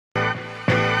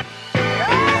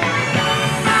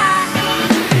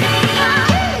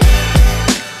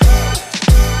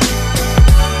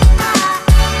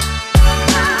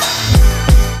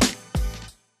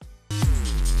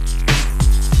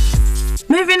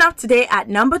Coming up today at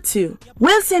number 2,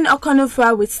 Wilson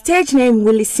Okonofa with stage name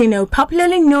Willicino,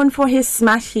 popularly known for his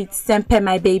smash hit Sempe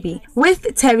My Baby,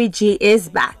 with Terry G is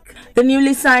back. The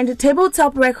newly signed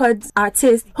Tabletop Records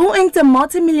artist who inked a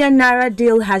multi-million naira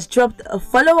deal has dropped a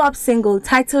follow-up single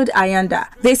titled Ayanda.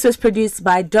 This was produced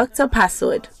by Dr.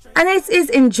 Password, and it is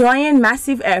enjoying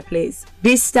massive airplays.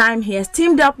 This time he has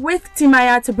teamed up with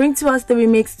TIMAYA to bring to us the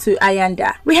remix to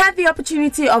Ayanda. We had the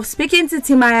opportunity of speaking to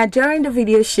TIMAYA during the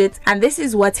video shoot, and this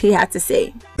is what he had to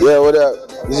say. Yeah, what up?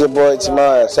 This is your boy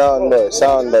TIMAYA,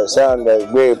 sound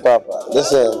boy, great papa.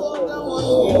 Listen,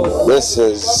 this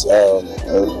is a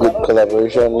good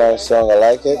collaboration, nice song, I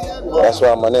like it. That's why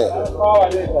I'm on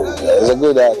it. He's a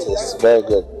good artist, very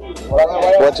good.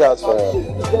 Watch out for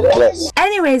him. Bless.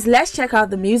 Anyways, let's check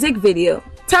out the music video.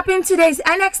 Tap in today's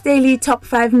NX Daily Top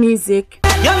 5 Music.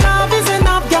 Your love is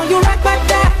enough, girl, you rock like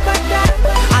that.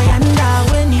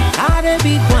 Ayanda when you are a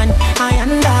big one.